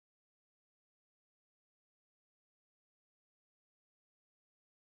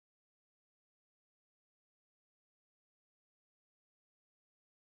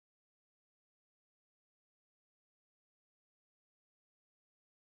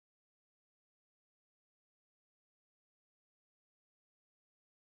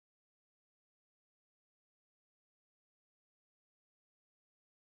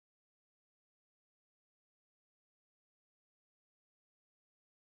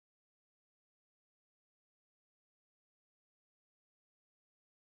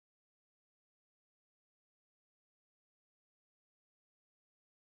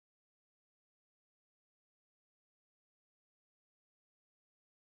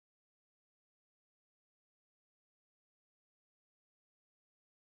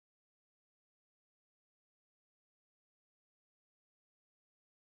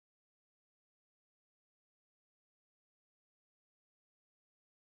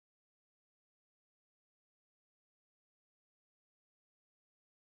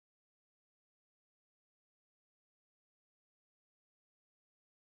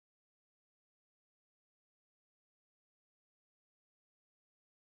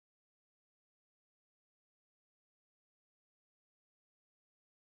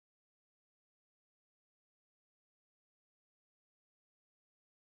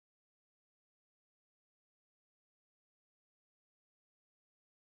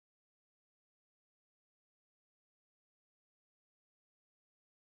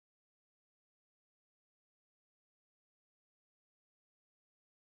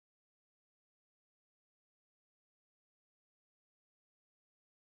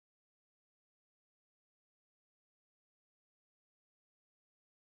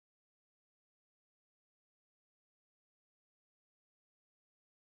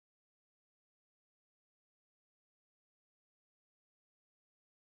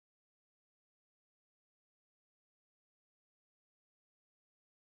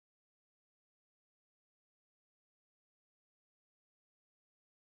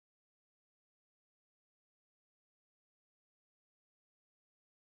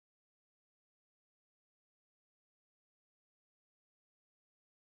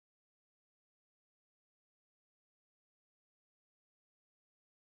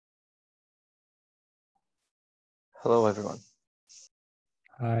Hello, everyone.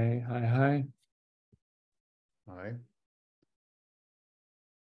 Hi, hi, hi. Hi.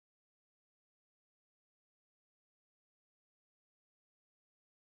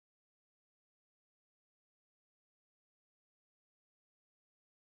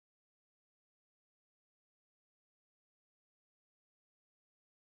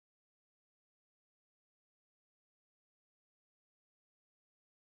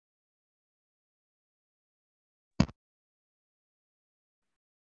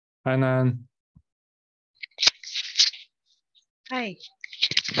 Hi, Nan. Hi.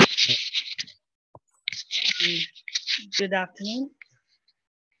 Good afternoon.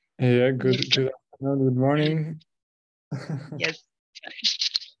 Yeah, good afternoon, good morning. Yes.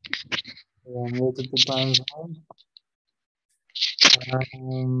 Multiple times on.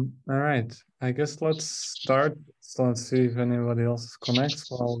 All right, I guess let's start. So let's see if anybody else connects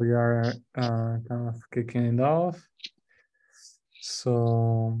while we are kind of kicking it off.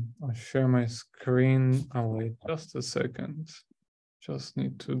 So I'll share my screen. I'll wait just a second. Just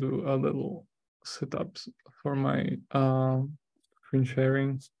need to do a little setups for my screen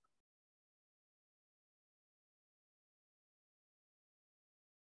sharing.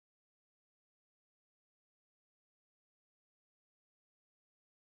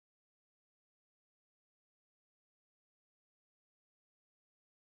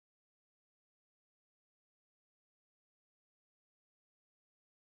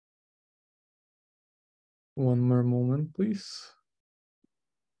 One more moment, please.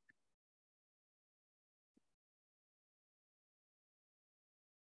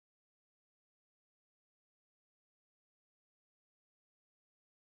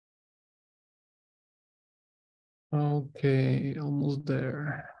 Okay, almost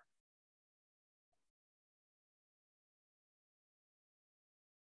there.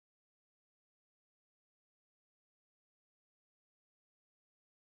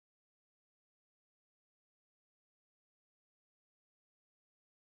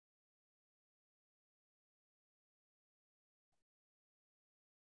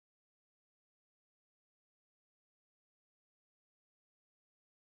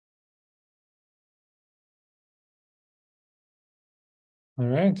 All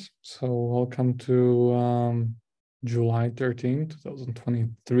right, so welcome to July 13,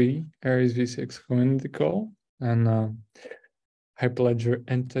 2023, Aries V6 Community Call, and Hyperledger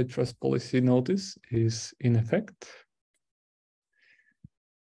antitrust policy notice is in effect.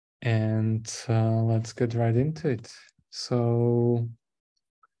 And let's get right into it. So,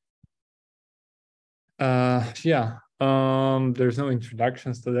 there's no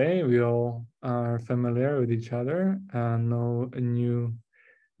introductions today. We all are familiar with each other. No new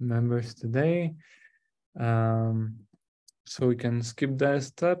members today. So we can skip that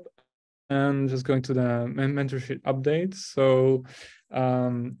step and just going to the mentorship updates. So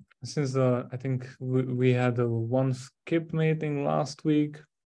since I think we had a one skip meeting last week,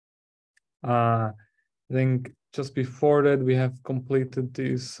 I think just before that we have completed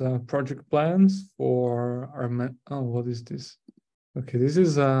these project plans for our what is this? Okay, this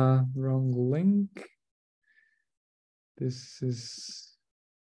is a wrong link. This is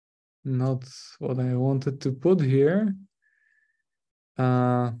not what I wanted to put here.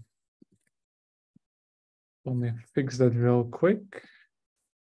 Let me fix that real quick.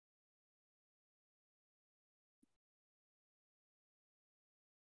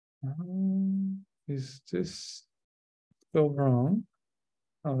 Is this still wrong?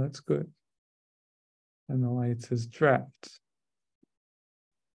 Oh, that's good. And the light says draft.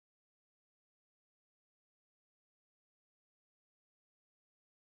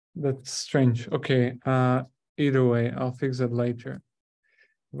 That's strange. Okay, either way, I'll fix it later.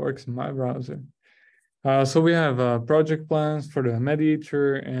 It works in my browser. So we have project plans for the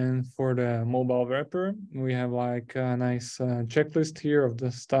mediator and for the mobile wrapper. We have like a nice checklist here of the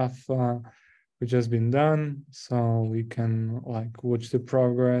stuff which has been done. So we can like watch the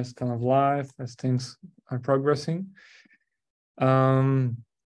progress kind of live as things are progressing.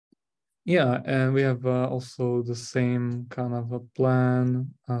 Yeah, and we have also the same kind of a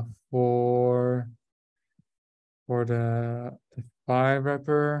plan for the 5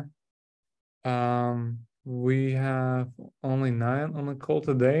 wrapper. We have only 9 on the call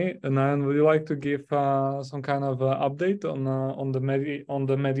today. And 9, would you like to give some kind of update on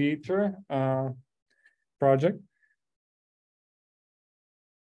the mediator project?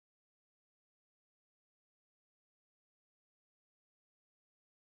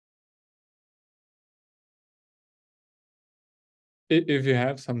 if you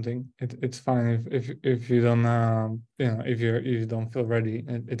have something, it's fine. If you don't if you don't feel ready,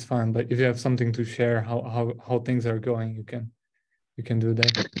 it's fine. But if you have something to share, how things are going, you can do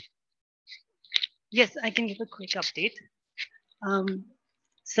that. Yes, I can give a quick update.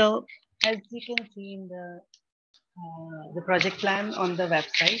 So as you can see in the project plan on the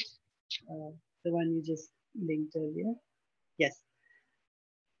website, the one you just linked earlier. Yes.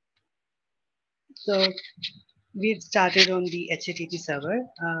 So we've started on the HTTP server,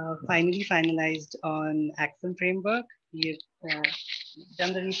 finally finalized on Axon framework. We've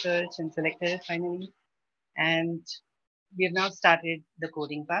done the research and selected it finally. And we have now started the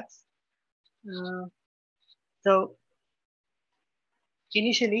coding parts. So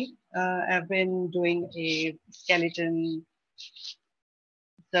initially, I've been doing a skeleton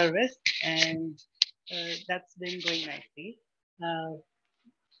service, and that's been going nicely.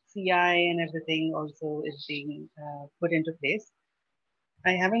 CI and everything also is being put into place.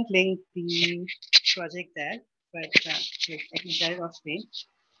 I haven't linked the project there, but I can share it off screen.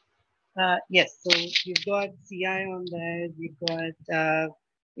 Yes, so we've got CI on there, we've got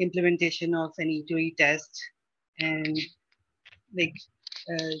implementation of an E2E test, and like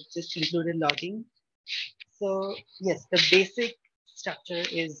just included logging. So yes, the basic structure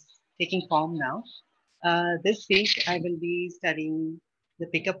is taking form now. This week, I will be studying the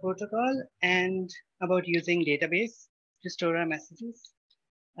pickup protocol and about using database to store our messages.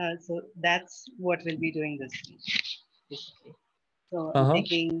 So that's what we'll be doing this week, basically. So I'm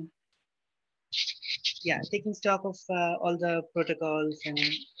taking stock of all the protocols and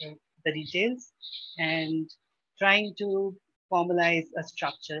the details, and trying to formalize a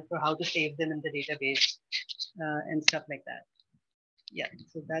structure for how to save them in the database and stuff like that. Yeah,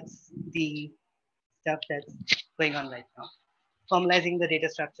 so that's the stuff that's going on right now. Formalizing the data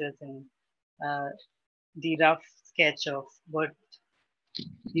structures and the rough sketch of what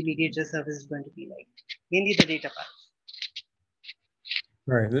the mediator service is going to be like, mainly the data part.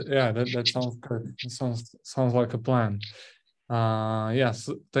 Right. Yeah, that sounds good. It sounds like a plan. Yes,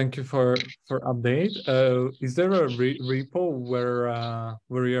 thank you for update. Is there a repo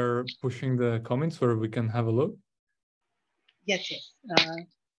where you're pushing the comments where we can have a look? Yes.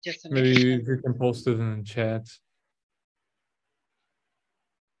 Just a Maybe minute. if you can post it in the chat.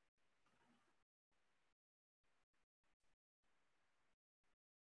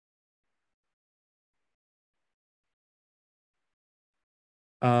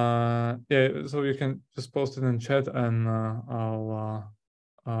 Yeah, so you can just post it in chat, and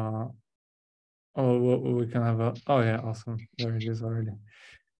we can have a. Oh yeah, awesome. There it is already.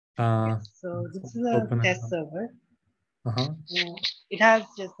 Yes, so this is a test server. It has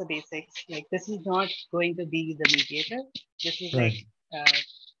just the basics. Like this is not going to be the mediator. This is Right. like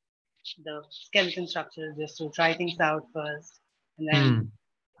the skeleton structure, just to try things out first, and then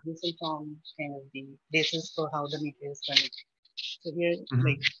this will form kind of the basis for how the mediator is running. So we're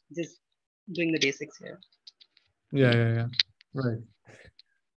like just doing the basics here. Yeah. Right.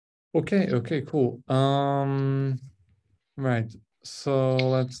 Okay, cool. Right. So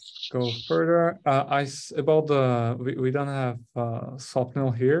let's go further. About we don't have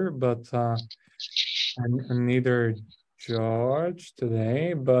Swapnil here, but and neither George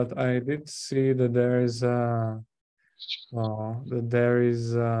today, but I did see that there is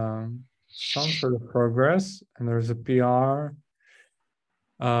some sort of progress, and there's a PR,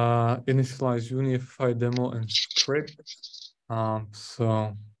 initialize unified demo and script.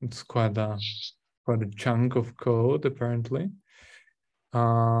 So it's quite a chunk of code apparently.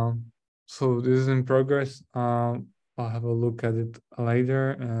 So this is in progress. I'll have a look at it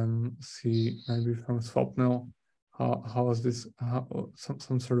later and see maybe from Swapnil how is this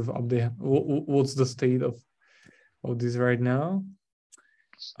some sort of update. What's the state of this right now?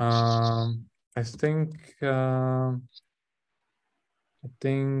 I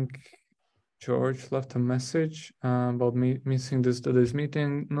think George left a message about me missing today's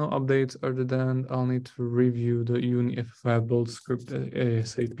meeting. No updates other than I'll need to review the UniFI build script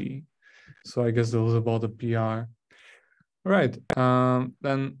ASAP. So I guess that was about the PR. All right.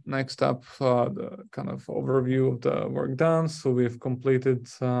 Then next up, the kind of overview of the work done. So we've completed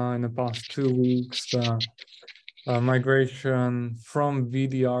in the past 2 weeks the migration from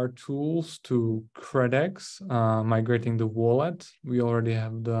VDR tools to Credex, migrating the wallet. We already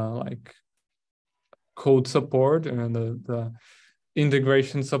have the code support and the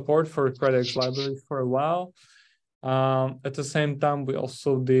integration support for Credex libraries for a while. At the same time, we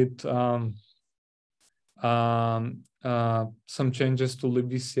also did some changes to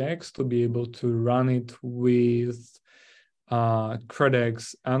libvcx to be able to run it with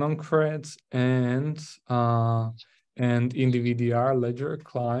Credex anon creds and and in the VDR ledger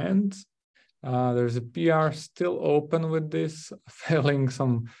client. There's a PR still open with this, failing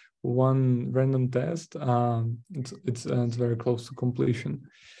some one random test. It's very close to completion.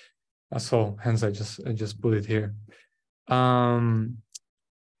 So hence I just put it here. Then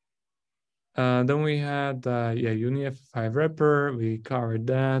we had UniF5 wrapper. We covered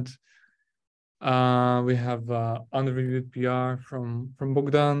that. We have unreviewed PR from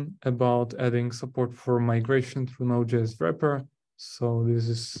Bogdan about adding support for migration through Node.js wrapper. So this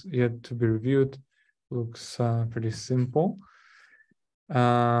is yet to be reviewed. Looks pretty simple.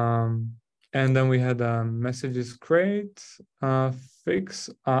 And then we had a messages crate fix.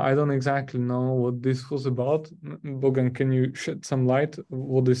 I don't exactly know what this was about. Bogdan, can you shed some light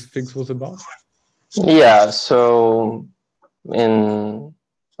what this fix was about? Yeah, so in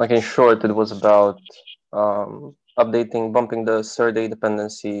short, it was about bumping the Serde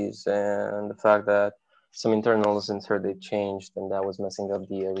dependencies and the fact that some internals in Serde changed, and that was messing up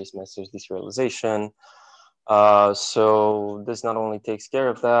the Aries message deserialization. So this not only takes care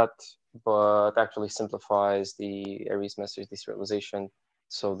of that, but actually simplifies the Aries message deserialization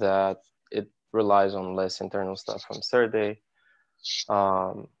so that it relies on less internal stuff from Serde.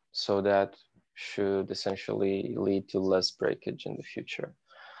 So that should essentially lead to less breakage in the future.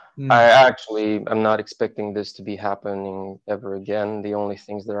 I'm not expecting this to be happening ever again. The only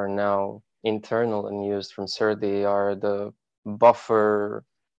things that are now internal and used from Serde are the buffer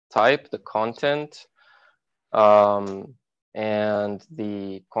type, the content, and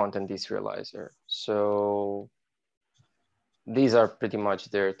the content deserializer. So these are pretty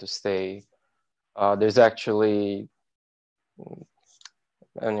much there to stay. There's actually,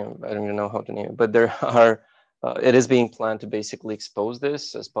 I don't even know how to name it, but there are, it is being planned to basically expose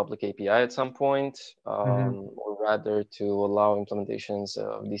this as public API at some point, or rather to allow implementations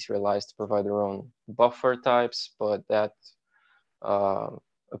of deserialized to provide their own buffer types, but that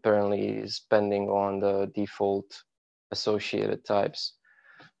apparently is pending on the default associated types,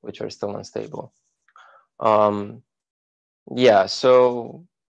 which are still unstable. Yeah, so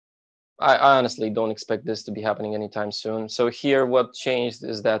I honestly don't expect this to be happening anytime soon. So here, what changed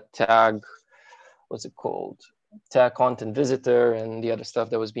is that tag, what's it called? Tag content visitor and the other stuff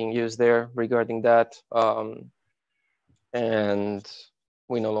that was being used there regarding that. And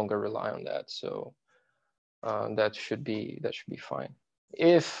we no longer rely on that. So that should be fine.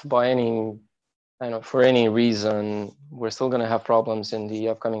 If by any, for any reason, we're still going to have problems in the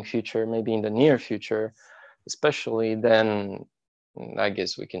upcoming future, maybe in the near future, especially, then I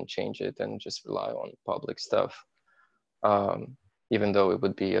guess we can change it and just rely on public stuff, even though it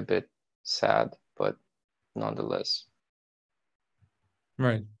would be a bit sad, but nonetheless.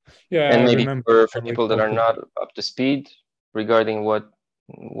 Right. Yeah, and I maybe remember for people that are not up to speed regarding what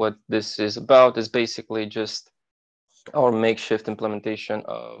this is about, is basically just our makeshift implementation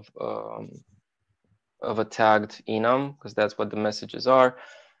of a tagged enum, because that's what the messages are.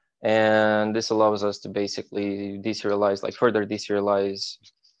 And this allows us to basically deserialize, like further deserialize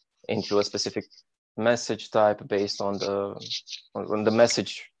into a specific message type based on the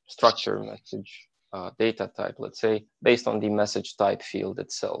message structure, message data type, let's say, based on the message type field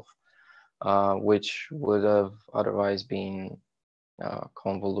itself, which would have otherwise been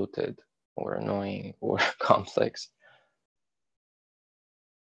convoluted or annoying or complex.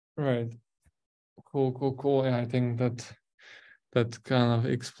 Right. Cool. Yeah, I think that kind of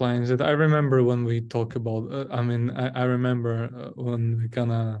explains it. I remember when we talk about, I remember when we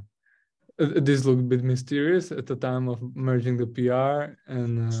kind of, this looked a bit mysterious at the time of merging the PR,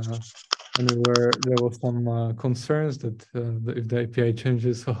 and there was some concerns that if the API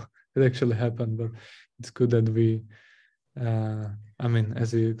changes, so it actually happened. But it's good that we,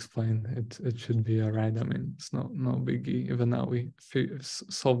 as you explained, it should be all right. It's no biggie. Even now we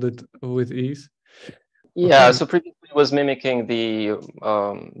solved it with ease. Yeah, Okay. so previously it was mimicking the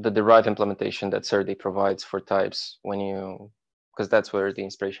derived implementation that Serde provides for types because that's where the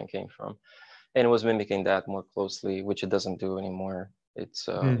inspiration came from, and it was mimicking that more closely, which it doesn't do anymore. It's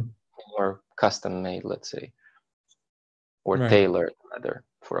more custom made, let's say, or tailored rather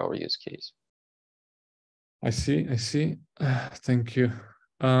for our use case. I see. Thank you.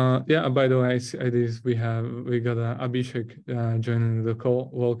 Yeah. By the way, we got Abhishek joining the call.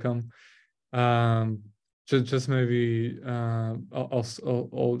 Welcome. Just maybe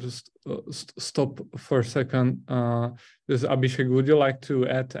I'll just stop for a second. This Abhishek, would you like to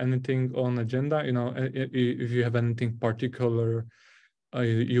add anything on agenda? If you have anything particular,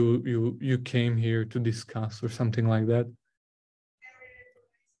 you came here to discuss or something like that.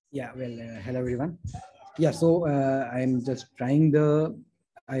 Yeah. Well, hello everyone. Yeah. So I'm just trying the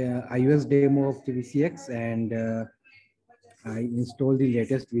iOS demo of the VCX, and I installed the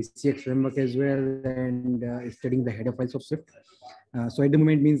latest VCX framework as well and studying the header files of Swift. So at the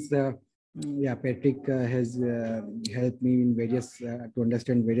moment means yeah, Patrick has helped me in various to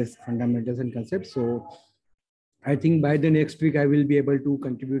understand various fundamentals and concepts. So I think by the next week I will be able to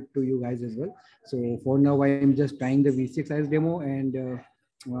contribute to you guys as well. So for now I am just trying the V6 as demo, and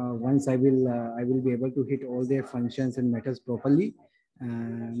once I will be able to hit all their functions and methods properly,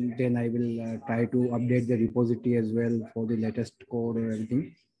 and then I will try to update the repository as well for the latest code or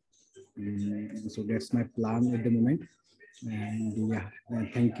everything. So that's my plan at the moment. And yeah,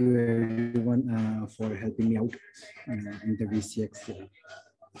 thank you everyone for helping me out in the VCX.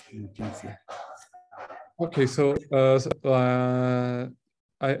 Thanks. Yeah. Okay, so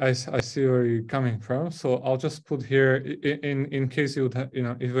I see where you're coming from. So I'll just put here in case you would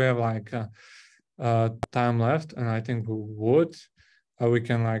if we have like time left, and I think we would, we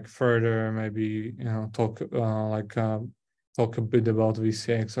can like further maybe talk talk a bit about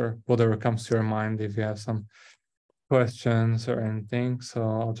VCX or whatever comes to your mind if you have some questions or anything. So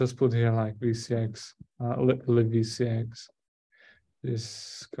I'll just put here like VCX, VCX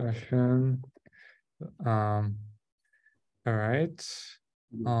discussion. All right.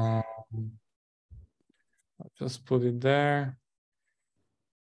 I'll just put it there.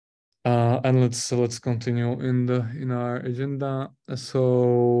 And let's continue in our agenda.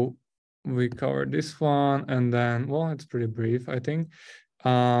 So we covered this one, and then it's pretty brief, I think.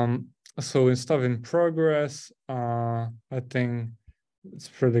 So in stuff in progress, I think it's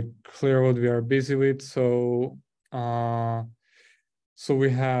pretty clear what we are busy with. So so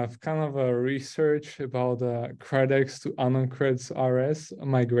we have kind of a research about CredX to uncreds RS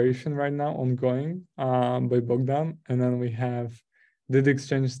migration right now ongoing by Bogdan, and then we have did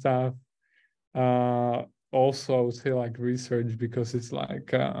exchange stuff. Also, I would say like research, because it's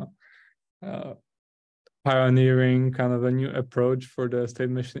like pioneering kind of a new approach for the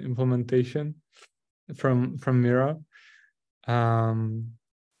state machine implementation from Mira.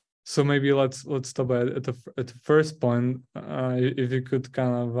 So maybe let's stop at the first point. If you could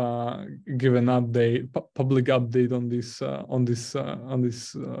kind of give an update, public update on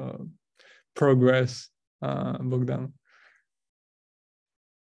this progress, Bogdan.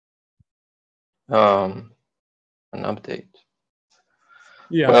 An update.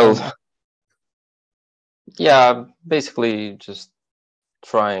 Yeah. Well, yeah, basically just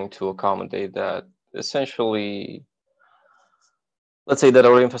trying to accommodate that. Essentially, let's say that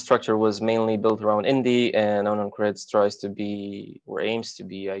our infrastructure was mainly built around Indy, and uncreds tries to be, or aims to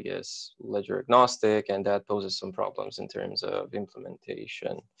be, I guess, ledger agnostic, and that poses some problems in terms of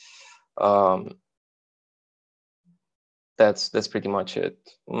implementation. That's pretty much it.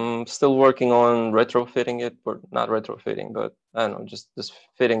 Still working on retrofitting it, or not retrofitting, but I don't know, just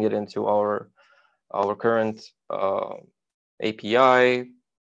fitting it into our current API,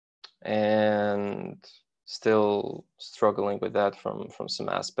 and still struggling with that from some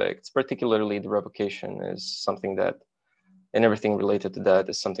aspects. Particularly the revocation is something that, and everything related to that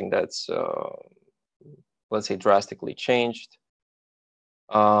is something that's let's say drastically changed.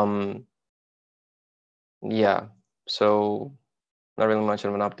 Yeah, so not really much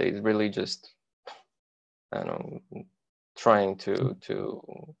of an update. Really just, I don't know, trying to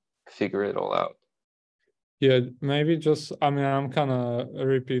figure it all out. Yeah, maybe just, I mean, I'm kind of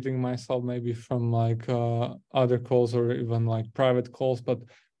repeating myself maybe from like other calls or even like private calls, but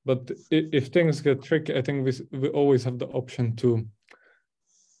if things get tricky, I think we always have the option to,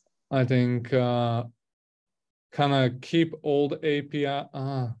 I think, kind of keep old API,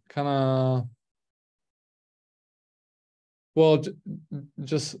 kind of, well,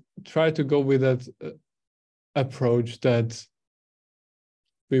 just try to go with that approach that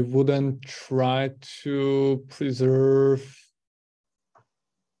we wouldn't try to preserve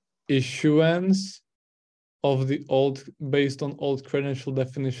issuance of the old, based on old credential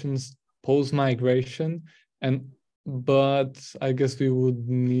definitions post migration, but I guess we would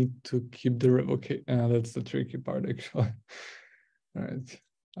need to keep the revocation. That's the tricky part, actually. All right.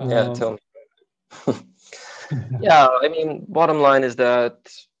 Yeah, tell me. Yeah, I mean, bottom line is that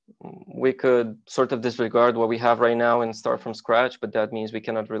we could sort of disregard what we have right now and start from scratch, but that means we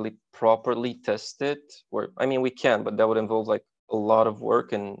cannot really properly test it. Or, I mean, we can, but that would involve like a lot of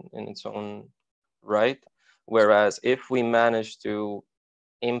work in its own right. Whereas if we manage to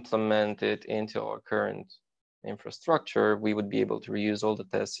implement it into our current infrastructure, we would be able to reuse all the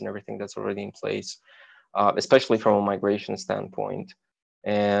tests and everything that's already in place, especially from a migration standpoint,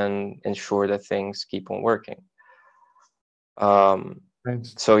 and ensure that things keep on working. Right.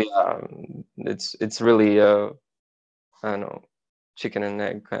 So yeah, it's really I don't know, chicken and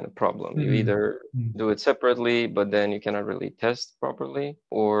egg kind of problem. You Mhm. either do it separately, but then you cannot really test properly,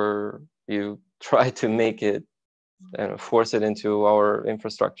 or you try to make it and force it into our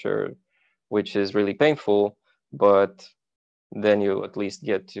infrastructure, which is really painful, but then you at least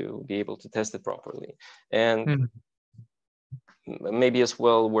get to be able to test it properly. And Mhm. maybe as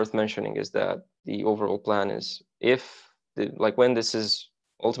well worth mentioning is that the overall plan is, if like when this is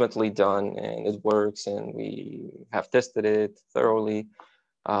ultimately done and it works and we have tested it thoroughly,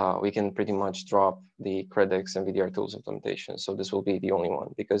 we can pretty much drop the CredX and VDR tools implementation. So this will be the only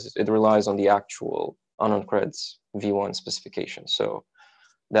one because it relies on the actual UnknownCreds v1 specification. So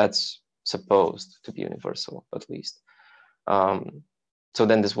that's supposed to be universal, at least. So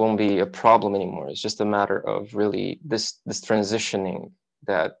then this won't be a problem anymore. It's just a matter of really this transitioning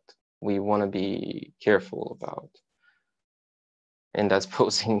that we want to be careful about. And that's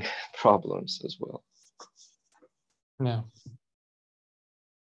posing problems as well. Yeah.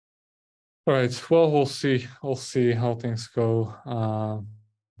 All right. Well, we'll see. We'll see how things go.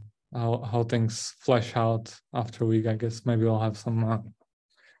 How things flesh out after a week. I guess maybe we'll have some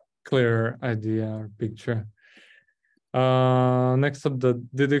clearer idea or picture. Next up, the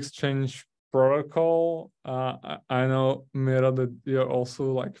did exchange protocol. I know, Mira, that you're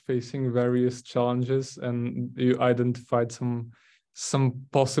also like facing various challenges, and you identified some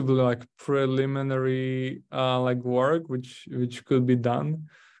possibly like preliminary like work which could be done.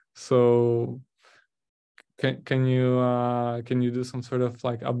 So can you do some sort of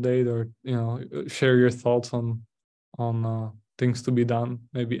like update, or share your thoughts on things to be done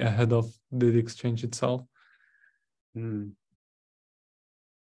maybe ahead of the exchange itself?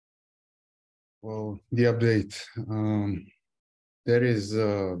 Well, the update, there is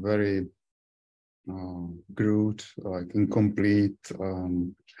a very crude, like incomplete,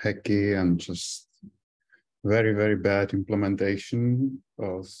 hacky, and just very, very bad implementation,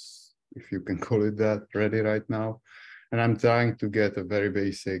 if you can call it that, ready right now. And I'm trying to get a very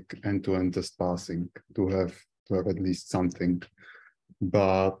basic end-to-end test passing to have at least something.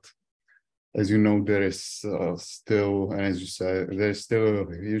 But as you know, there is still, and as you said, there's still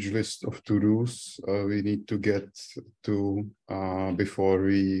a huge list of to-dos we need to get to before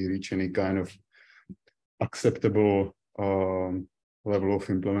we reach any kind of acceptable level of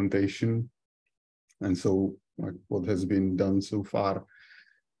implementation. And so like what has been done so far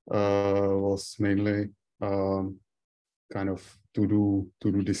was mainly kind of to-do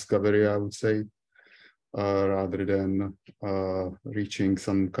discovery, I would say, rather than reaching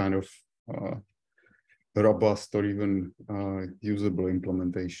some kind of robust or even usable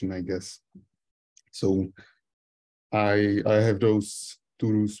implementation, I guess. So I have those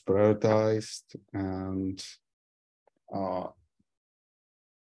to-dos prioritized, and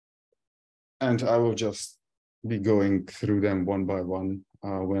I will just be going through them one by one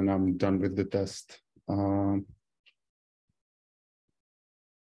when I'm done with the test.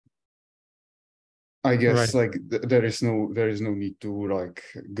 I guess Right. like there is no need to like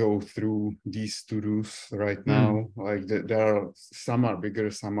go through these to-dos right now. Like there are some are bigger,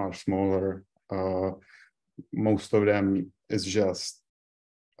 some are smaller. Most of them is just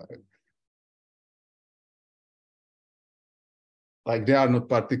like they are not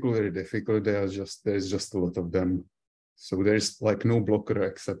particularly difficult. There's just a lot of them. So there's like no blocker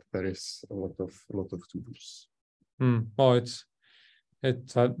except there is a lot of to-dos. Well,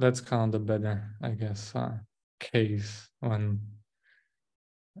 that's kind of the better, I guess, case, when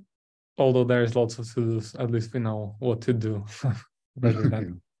although there's lots of to-dos, at least we know what to do rather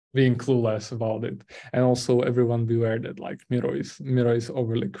than being clueless about it. And also everyone beware that like Miro is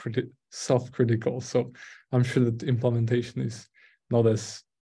overly self-critical. So I'm sure that the implementation is not as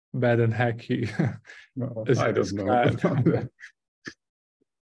bad and hacky as I you don't know. described.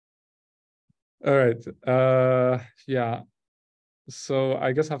 All right. Yeah. So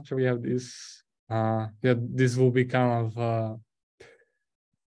I guess after we have this, this will be kind of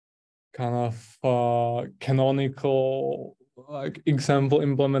canonical like example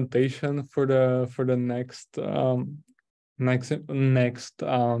implementation for the next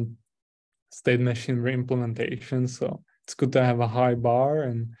state machinery implementation. So it's good to have a high bar,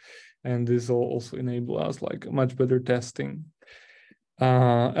 and this will also enable us like much better testing.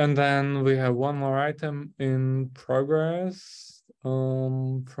 And then we have one more item in progress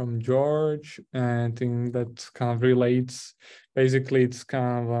from George, and I think that kind of relates. Basically, it's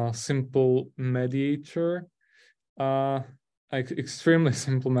kind of a simple mediator, like extremely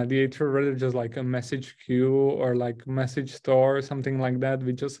simple mediator, rather just like a message queue or like message store or something like that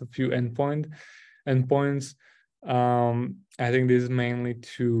with just a few endpoints. I think this is mainly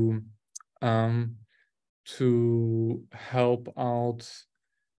to to help out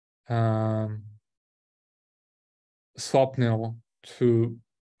Swapnil to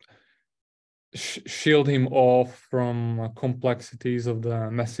shield him off from complexities of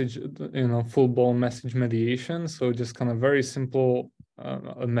the message, full-blown message mediation. So just kind of very simple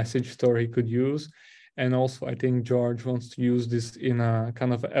a message store he could use. And also, I think George wants to use this in a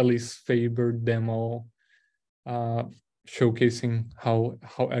kind of Alice Faber demo, showcasing how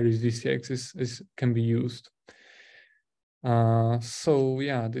Aries VCX can be used. So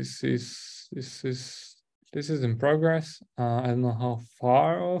yeah, this is in progress. I don't know how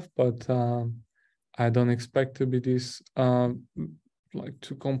far off, but I don't expect to be this like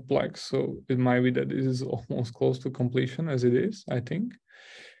too complex. So it might be that this is almost close to completion as it is, I think.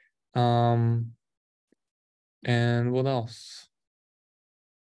 And what else?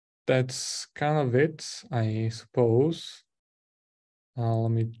 That's kind of it, I suppose. Let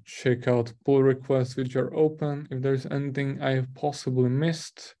me check out pull requests which are open. If there's anything I have possibly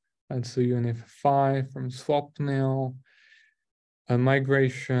missed, that's the UNF5 from Swapnil. A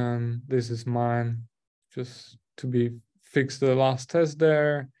migration, this is mine, just to be fixed the last test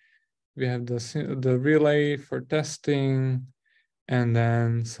there. We have the relay for testing, and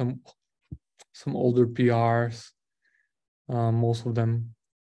then some older PRs, most of them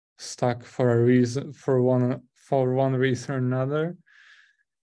stuck for a reason, for one reason or another.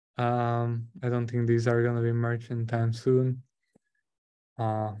 I don't think these are going to be merged in time soon.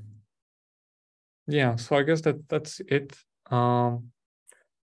 Yeah, so I guess that's it.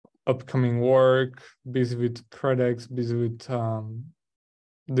 Upcoming work, busy with products, busy with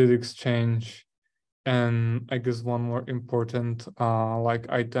did exchange, and I guess one more important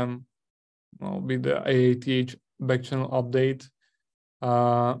item will be the AATH backchannel update.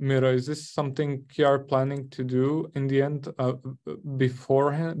 Mira, is this something you are planning to do in the end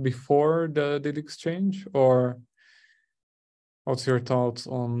before the did exchange, or what's your thoughts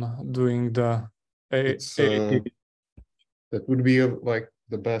on doing the AATH? That would be like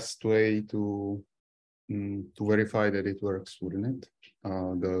the best way to verify that it works, wouldn't it?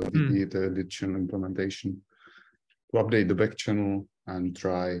 The channel implementation, to update the back channel and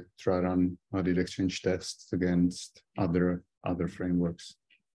try run did exchange tests against other frameworks.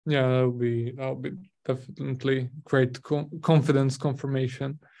 Yeah, that'll be definitely great confidence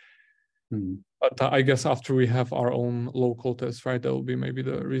confirmation. But I guess after we have our own local test, right, that will be maybe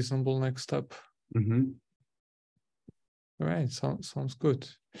the reasonable next step. All right, sounds good.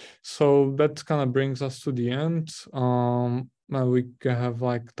 So that kind of brings us to the end. Now we have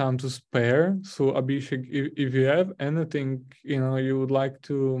like time to spare. So Abhishek, if you have anything you would like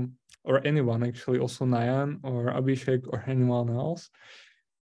to, or anyone actually, also Nayan or Abhishek or anyone else,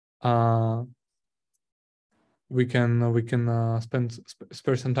 we can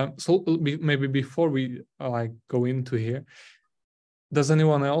spare some time. So maybe before we go into here, does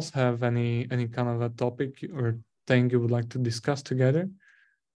anyone else have any kind of a topic or thing you would like to discuss together?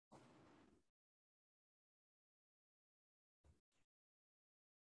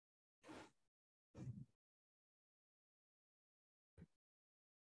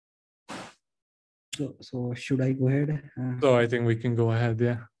 So should I go ahead? So I think we can go ahead.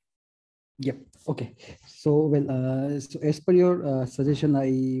 Yeah. Yep. Okay. So so as per your suggestion,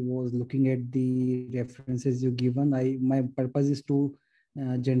 I was looking at the references you given. My purpose is to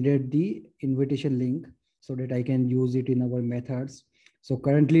generate the invitation link so that I can use it in our methods. So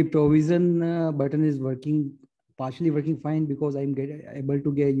currently provision button is partially working fine because I'm able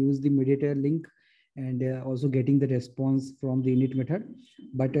to use the mediator link and also getting the response from the init method.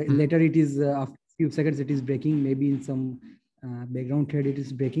 But later it is after a few seconds it is breaking. Maybe in some background thread it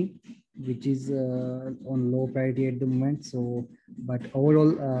is breaking, which is on low priority at the moment. So, but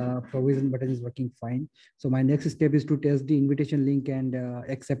overall provision button is working fine. So my next step is to test the invitation link and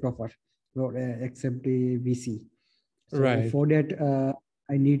accept offer or accept the VC. So right. For that,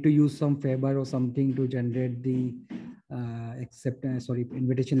 I need to use some Faber or something to generate the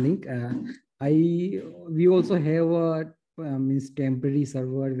invitation link. We also have a temporary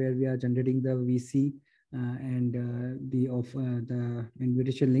server where we are generating the VC and the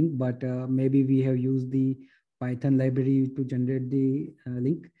invitation link, but maybe we have used the Python library to generate the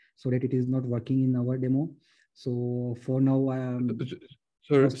link so that it is not working in our demo. So for now,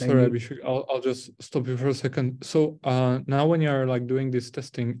 sorry, Abhishek, I'll just stop you for a second. So now when you're doing this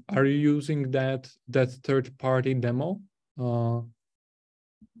testing, are you using that third-party demo for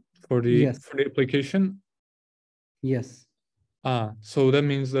the application? Yes. So that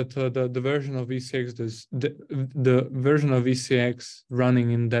means that the version of VCX, the version of VCX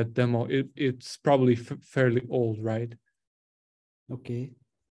running in that demo, it's probably fairly old, right? Okay.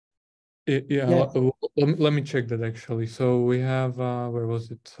 Yeah, let me check that actually. So we have, where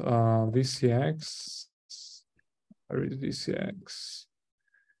was it? VCX, Aries VCX.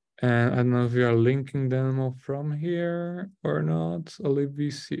 And I don't know if we are linking them from here or not. Only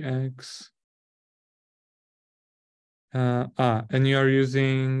VCX. And you are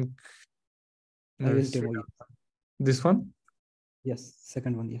using iOS demo. this one? Yes,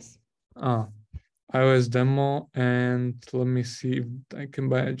 second one, yes. iOS demo, and let me see if I can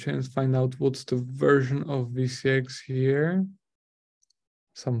by a chance find out what's the version of VCX here.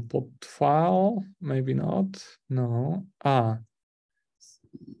 Some plot file, maybe not. No.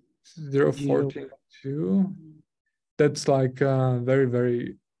 042. That's like very,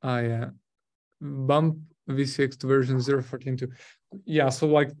 very yeah. Bump VCX to version 0.14.2. Yeah, so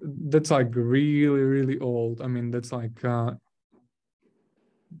like that's like really, really old. I mean, that's like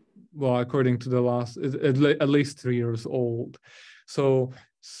well, according to the last, at least 3 years old. So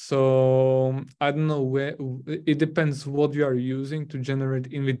I don't know where, it depends what you are using to generate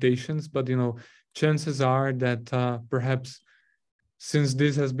invitations, but you know, chances are that perhaps since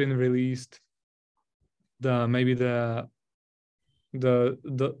this has been released, maybe the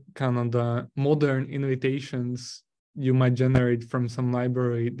kind of the modern invitations you might generate from some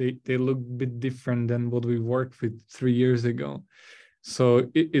library, they look a bit different than what we worked with 3 years ago. So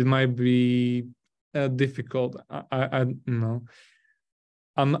it might be difficult. I don't know.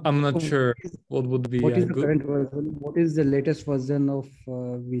 I'm not sure what would be what is the good. current version? What is the latest version of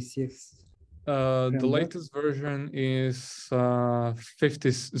VCX? The latest version is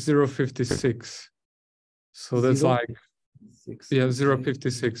 0.56. So that's like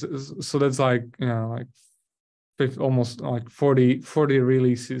 0.56. So that's like, you know, like almost like 40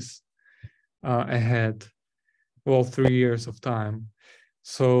 releases ahead. Well, 3 years of time.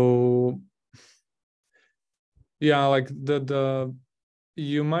 So yeah, like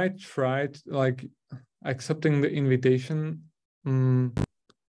you might try like accepting the invitation. I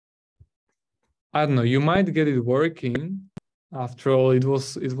don't know, you might get it working. After all, it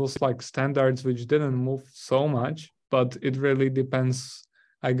was like standards which didn't move so much, but it really depends,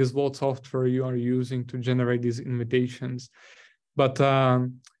 I guess, what software you are using to generate these invitations. But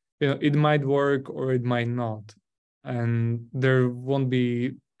you know, it might work or it might not, and there won't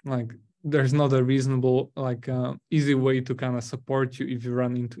be like, there's not a reasonable like easy way to kind of support you if you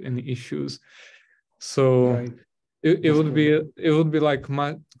run into any issues. So Right. it would be like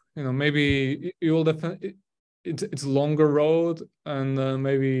my, you know, maybe you will definitely, it's longer road, and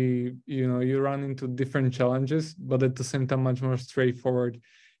maybe, you know, you run into different challenges, but at the same time much more straightforward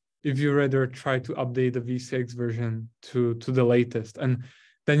if you rather try to update the VCX version to the latest. And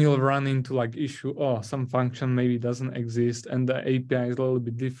then you'll run into like issue, some function maybe doesn't exist and the API is a little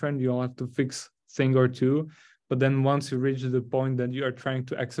bit different, you'll have to fix thing or two. But then once you reach the point that you are trying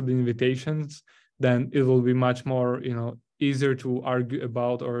to accept the invitations, then it will be much more, you know, easier to argue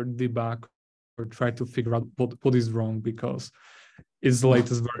about or debug or try to figure out what is wrong, because it's the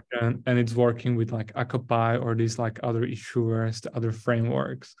latest version and it's working with like Occupy or these like other issuers, the other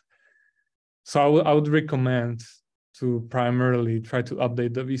frameworks. So I would recommend to primarily try to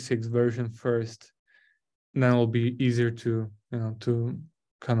update the V6 version first, and then it'll be easier to, you know, to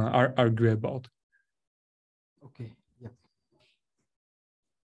kind of argue about. Okay. Yeah.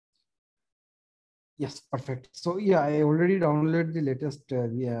 Yes, perfect. So yeah, I already downloaded the latest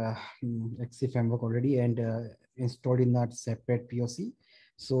XC framework already and installed in that separate POC.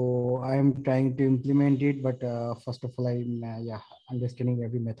 So I am trying to implement it, but first of all, I'm understanding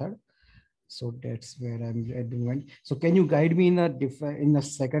every method. So that's where I'm at the moment. So can you guide me in a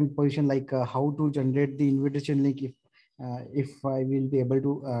second position, like how to generate the invitation link if I will be able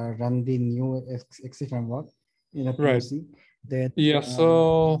to run the new XC framework in a POC? That yeah.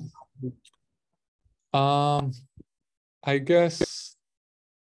 So I guess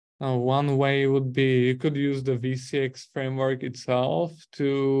one way would be you could use the VCX framework itself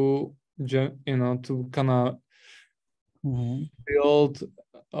to, you know, to kind of build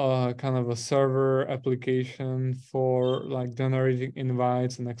kind of a server application for like generating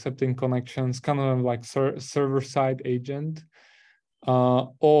invites and accepting connections, kind of like server-side agent.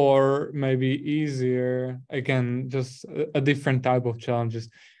 Or maybe easier, again, just a different type of challenges.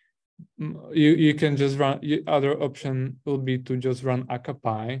 You can just run, other option would be to just run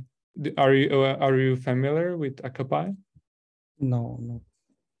Occupy. Are you familiar with Occupy? No.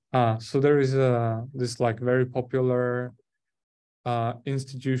 So there is this like very popular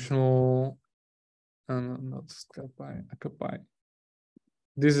institutional, not Occupy.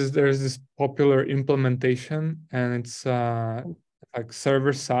 There's this popular implementation, and it's like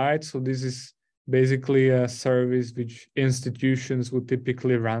server side. So this is basically a service which institutions would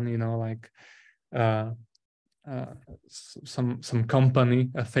typically run, you know, like some company,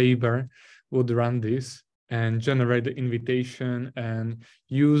 a Faber, would run this and generate the invitation and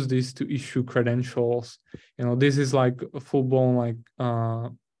use this to issue credentials. You know, this is like a full-blown like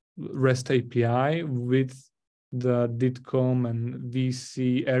REST API with the DITCOM and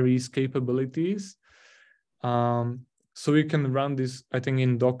VC Aries capabilities. So we can run this, I think,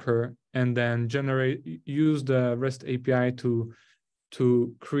 in Docker and then use the REST API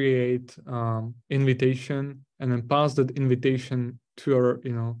to create invitation and then pass that invitation to your,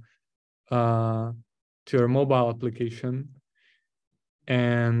 you know, to your mobile application,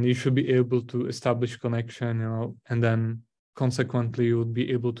 and you should be able to establish connection, you know, and then consequently you would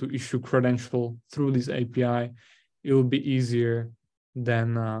be able to issue credential through this API. It will be easier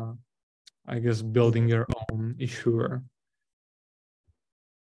than I guess building your own issuer.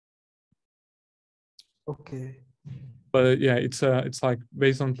 Okay. But yeah, it's like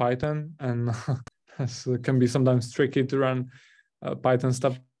based on Python, and so it can be sometimes tricky to run Python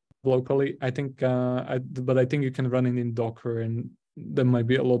stuff locally. I think, but I think you can run it in Docker, and that might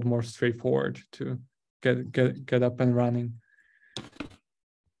be a lot more straightforward to get up and running. Okay.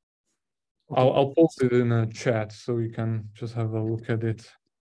 I'll post it in a chat so you can just have a look at it.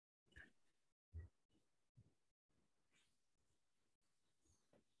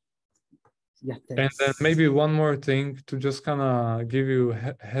 Yeah, And thanks. then maybe one more thing to just kind of give you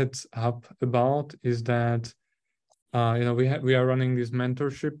heads up about is that you know, we are running this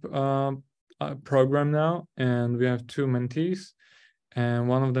mentorship program now, and we have 2 mentees, and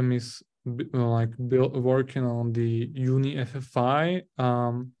one of them is working on the Uni FFI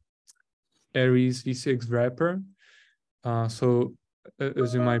Aries ECX wrapper. So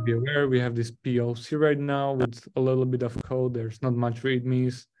as you might be aware, we have this POC right now with a little bit of code. There's not much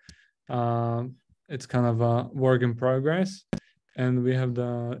readmes. It's kind of a work in progress, and we have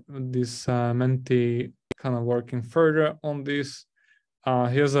this mentee kind of working further on this.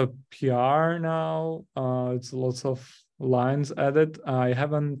 Here's a PR now. It's lots of lines added. I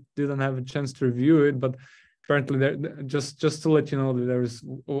didn't have a chance to review it, but apparently just to let you know that there is,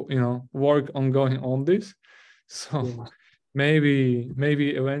 you know, work ongoing on this. So Yeah. maybe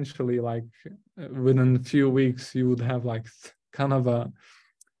eventually, like within a few weeks, you would have like kind of a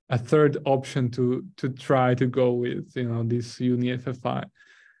third option to try to go with, you know, this Uni FFI.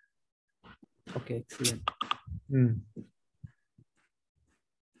 Okay, excellent.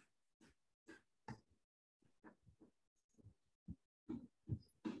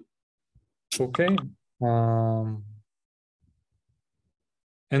 Okay.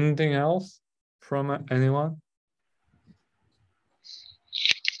 Anything else from anyone?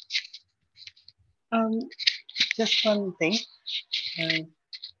 Just one thing.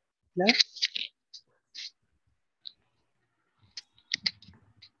 No?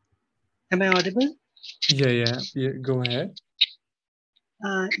 Am I audible? Yeah. Go ahead.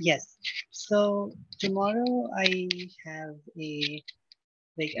 Yes. So tomorrow I have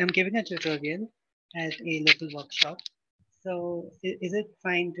I'm giving a tutorial at a local workshop. So is it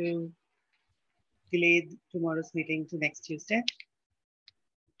fine to delay tomorrow's meeting to next Tuesday?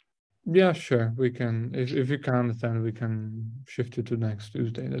 Yeah, sure. We can, if you can't, then we can shift it to next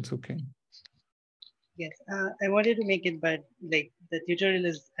Tuesday. That's okay. Yes, I wanted to make it, but like the tutorial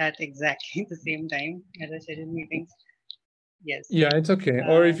is at exactly the same time as our scheduled meetings. Yes. Yeah, it's okay.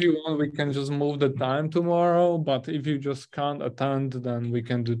 Or if you want, we can just move the time tomorrow. But if you just can't attend, then we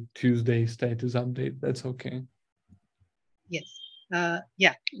can do Tuesday status update. That's okay. Yes.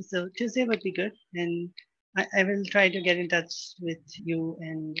 Yeah. So Tuesday would be good, and I will try to get in touch with you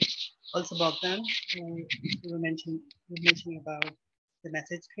and also Bogdan. You were mentioning about the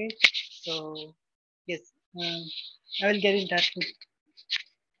message grid. So yes, I will get in touch with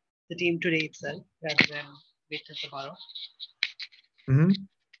the team today itself rather than wait till tomorrow.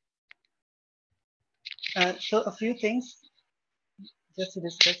 So a few things just to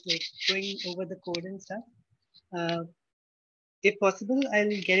discuss, like going over the code and stuff. If possible, I'll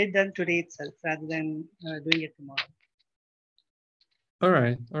get it done today itself rather than doing it tomorrow. All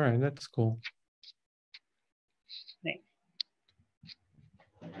right. That's cool. Right.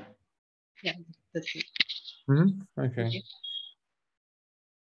 Yeah, that's it. Okay.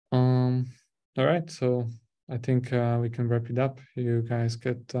 All right. So I think we can wrap it up. You guys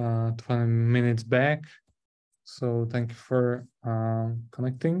get 20 minutes back. So thank you for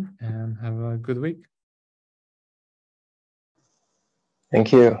connecting, and have a good week.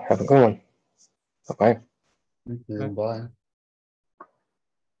 Thank you. Have a good one. Bye-bye. Thank you. Bye.